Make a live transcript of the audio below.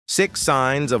6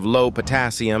 signs of low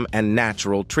potassium and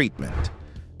natural treatment.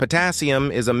 Potassium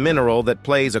is a mineral that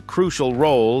plays a crucial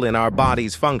role in our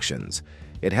body's functions.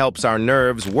 It helps our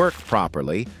nerves work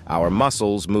properly, our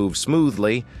muscles move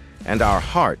smoothly, and our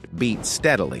heart beat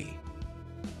steadily.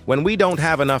 When we don't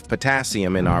have enough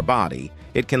potassium in our body,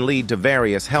 it can lead to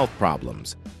various health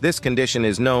problems. This condition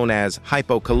is known as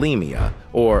hypokalemia,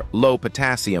 or low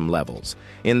potassium levels.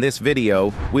 In this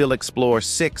video, we'll explore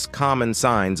 6 common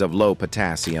signs of low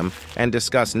potassium and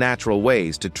discuss natural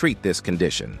ways to treat this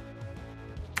condition.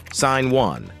 Sign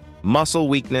 1. Muscle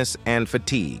weakness and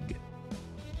fatigue.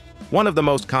 One of the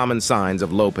most common signs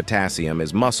of low potassium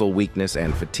is muscle weakness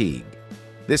and fatigue.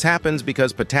 This happens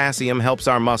because potassium helps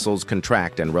our muscles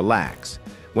contract and relax.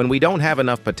 When we don't have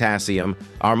enough potassium,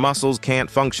 our muscles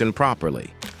can't function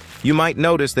properly. You might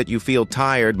notice that you feel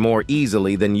tired more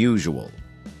easily than usual.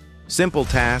 Simple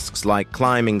tasks like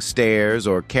climbing stairs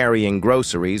or carrying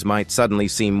groceries might suddenly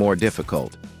seem more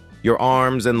difficult. Your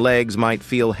arms and legs might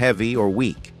feel heavy or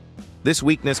weak. This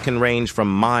weakness can range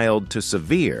from mild to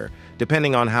severe,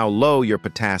 depending on how low your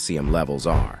potassium levels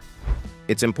are.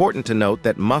 It's important to note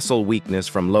that muscle weakness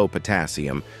from low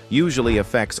potassium usually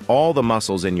affects all the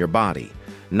muscles in your body,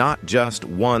 not just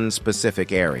one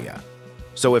specific area.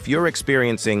 So if you're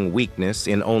experiencing weakness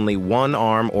in only one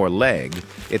arm or leg,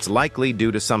 it's likely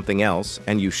due to something else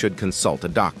and you should consult a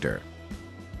doctor.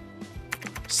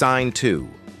 Sign 2.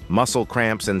 Muscle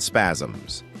cramps and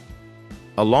spasms.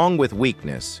 Along with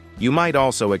weakness, you might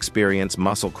also experience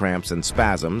muscle cramps and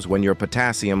spasms when your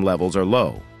potassium levels are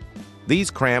low.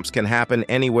 These cramps can happen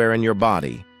anywhere in your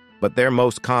body, but they're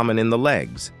most common in the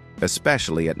legs,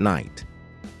 especially at night.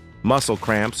 Muscle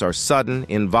cramps are sudden,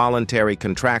 involuntary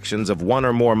contractions of one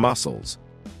or more muscles.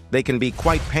 They can be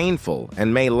quite painful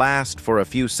and may last for a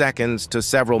few seconds to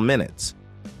several minutes.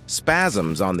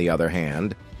 Spasms, on the other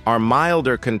hand, are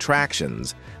milder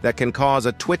contractions that can cause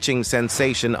a twitching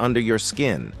sensation under your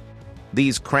skin.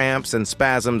 These cramps and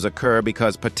spasms occur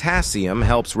because potassium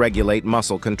helps regulate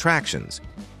muscle contractions.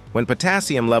 When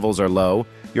potassium levels are low,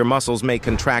 your muscles may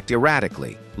contract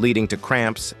erratically, leading to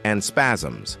cramps and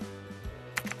spasms.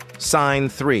 Sign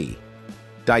 3.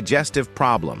 Digestive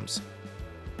problems.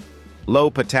 Low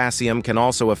potassium can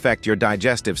also affect your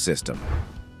digestive system.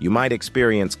 You might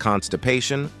experience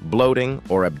constipation, bloating,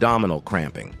 or abdominal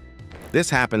cramping. This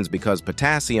happens because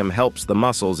potassium helps the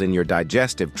muscles in your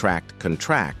digestive tract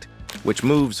contract, which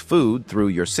moves food through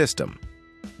your system.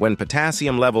 When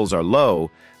potassium levels are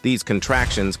low, these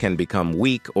contractions can become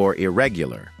weak or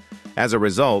irregular. As a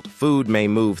result, food may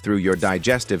move through your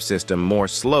digestive system more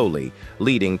slowly,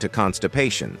 leading to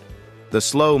constipation. The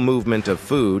slow movement of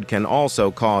food can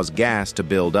also cause gas to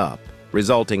build up,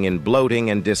 resulting in bloating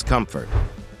and discomfort.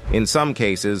 In some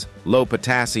cases, low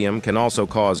potassium can also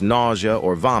cause nausea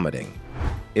or vomiting.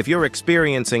 If you're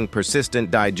experiencing persistent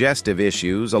digestive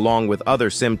issues along with other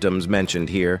symptoms mentioned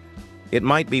here, it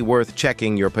might be worth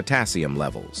checking your potassium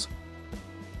levels.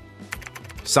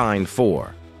 Sign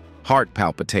 4. Heart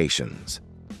palpitations.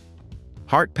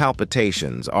 Heart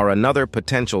palpitations are another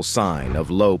potential sign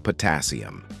of low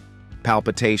potassium.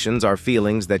 Palpitations are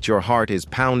feelings that your heart is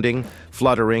pounding,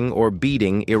 fluttering, or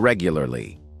beating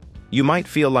irregularly. You might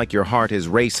feel like your heart is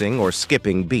racing or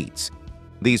skipping beats.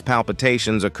 These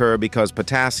palpitations occur because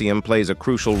potassium plays a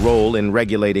crucial role in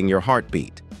regulating your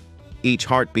heartbeat. Each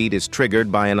heartbeat is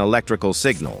triggered by an electrical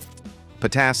signal.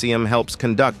 Potassium helps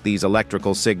conduct these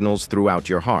electrical signals throughout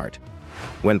your heart.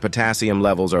 When potassium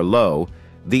levels are low,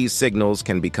 these signals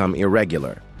can become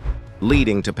irregular,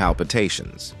 leading to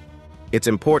palpitations. It's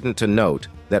important to note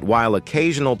that while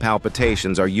occasional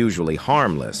palpitations are usually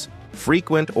harmless,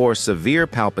 frequent or severe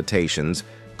palpitations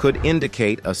could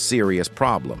indicate a serious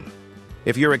problem.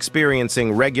 If you're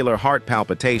experiencing regular heart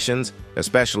palpitations,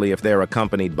 especially if they're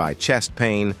accompanied by chest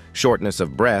pain, shortness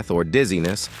of breath, or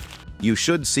dizziness, you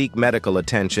should seek medical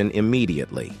attention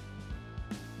immediately.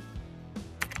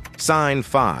 Sign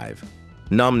 5.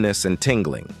 Numbness and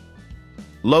tingling.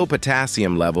 Low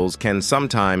potassium levels can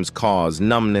sometimes cause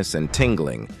numbness and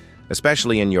tingling,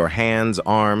 especially in your hands,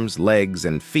 arms, legs,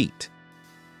 and feet.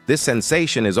 This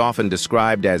sensation is often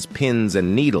described as pins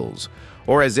and needles,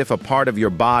 or as if a part of your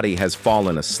body has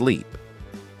fallen asleep.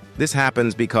 This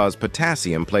happens because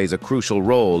potassium plays a crucial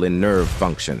role in nerve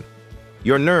function.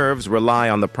 Your nerves rely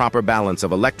on the proper balance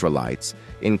of electrolytes,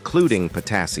 including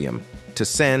potassium, to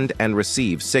send and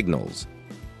receive signals.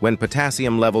 When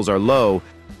potassium levels are low,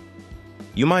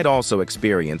 you might also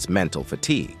experience mental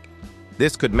fatigue.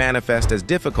 This could manifest as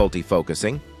difficulty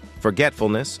focusing,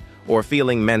 forgetfulness, or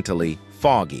feeling mentally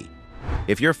foggy.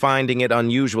 If you're finding it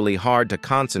unusually hard to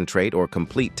concentrate or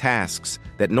complete tasks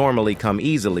that normally come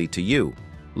easily to you,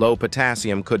 low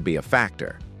potassium could be a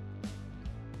factor.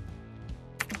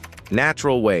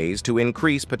 Natural ways to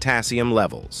increase potassium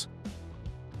levels.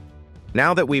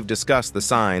 Now that we've discussed the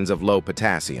signs of low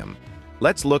potassium,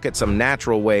 let's look at some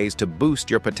natural ways to boost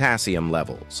your potassium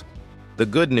levels. The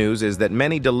good news is that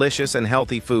many delicious and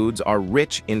healthy foods are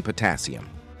rich in potassium.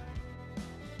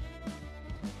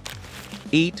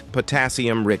 Eat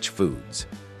potassium-rich foods.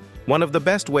 One of the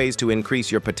best ways to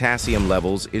increase your potassium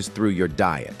levels is through your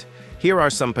diet. Here are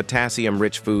some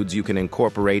potassium-rich foods you can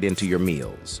incorporate into your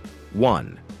meals.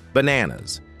 1.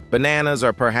 Bananas. Bananas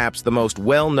are perhaps the most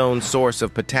well-known source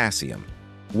of potassium.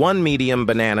 One medium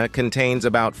banana contains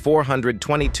about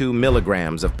 422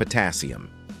 milligrams of potassium.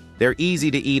 They're easy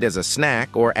to eat as a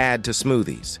snack or add to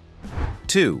smoothies.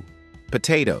 2.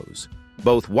 Potatoes.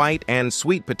 Both white and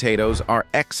sweet potatoes are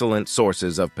excellent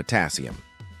sources of potassium.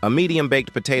 A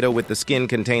medium-baked potato with the skin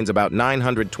contains about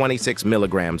 926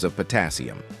 milligrams of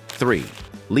potassium. 3.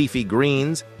 Leafy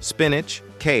greens, spinach,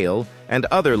 kale, and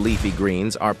other leafy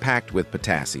greens are packed with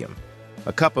potassium.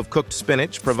 A cup of cooked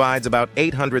spinach provides about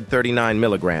 839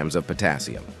 milligrams of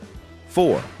potassium.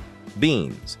 4.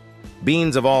 Beans.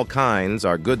 Beans of all kinds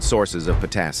are good sources of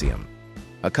potassium.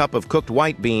 A cup of cooked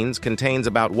white beans contains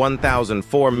about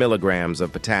 1,004 milligrams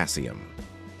of potassium.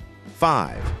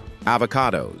 5.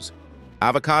 Avocados.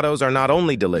 Avocados are not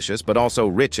only delicious but also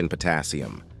rich in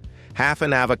potassium. Half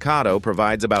an avocado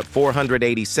provides about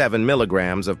 487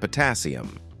 milligrams of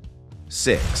potassium.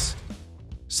 6.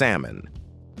 Salmon.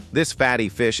 This fatty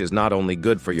fish is not only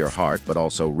good for your heart but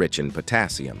also rich in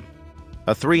potassium.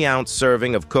 A 3-ounce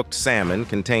serving of cooked salmon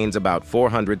contains about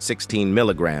 416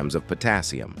 milligrams of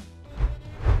potassium.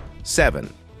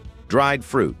 7. Dried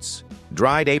fruits.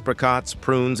 Dried apricots,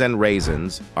 prunes, and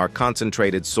raisins are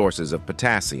concentrated sources of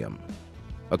potassium.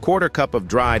 A quarter cup of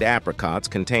dried apricots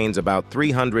contains about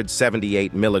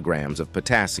 378 milligrams of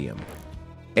potassium.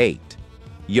 8.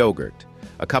 Yogurt.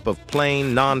 A cup of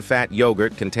plain, non-fat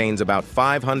yogurt contains about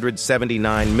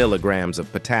 579 milligrams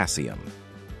of potassium.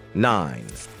 9.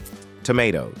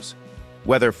 Tomatoes.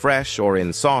 Whether fresh or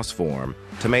in sauce form,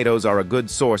 tomatoes are a good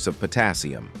source of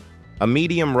potassium. A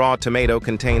medium raw tomato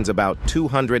contains about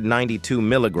 292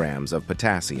 milligrams of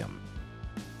potassium.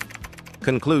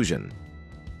 Conclusion.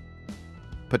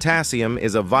 Potassium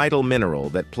is a vital mineral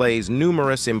that plays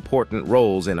numerous important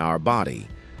roles in our body,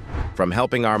 from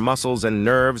helping our muscles and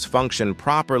nerves function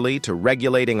properly to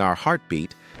regulating our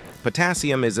heartbeat.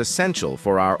 Potassium is essential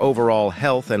for our overall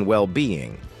health and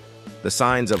well-being. The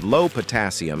signs of low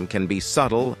potassium can be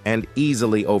subtle and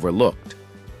easily overlooked.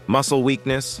 Muscle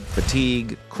weakness,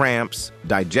 fatigue, cramps,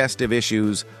 digestive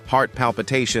issues, heart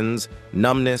palpitations,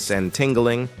 numbness and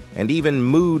tingling, and even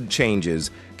mood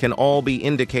changes can all be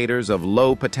indicators of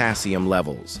low potassium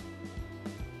levels.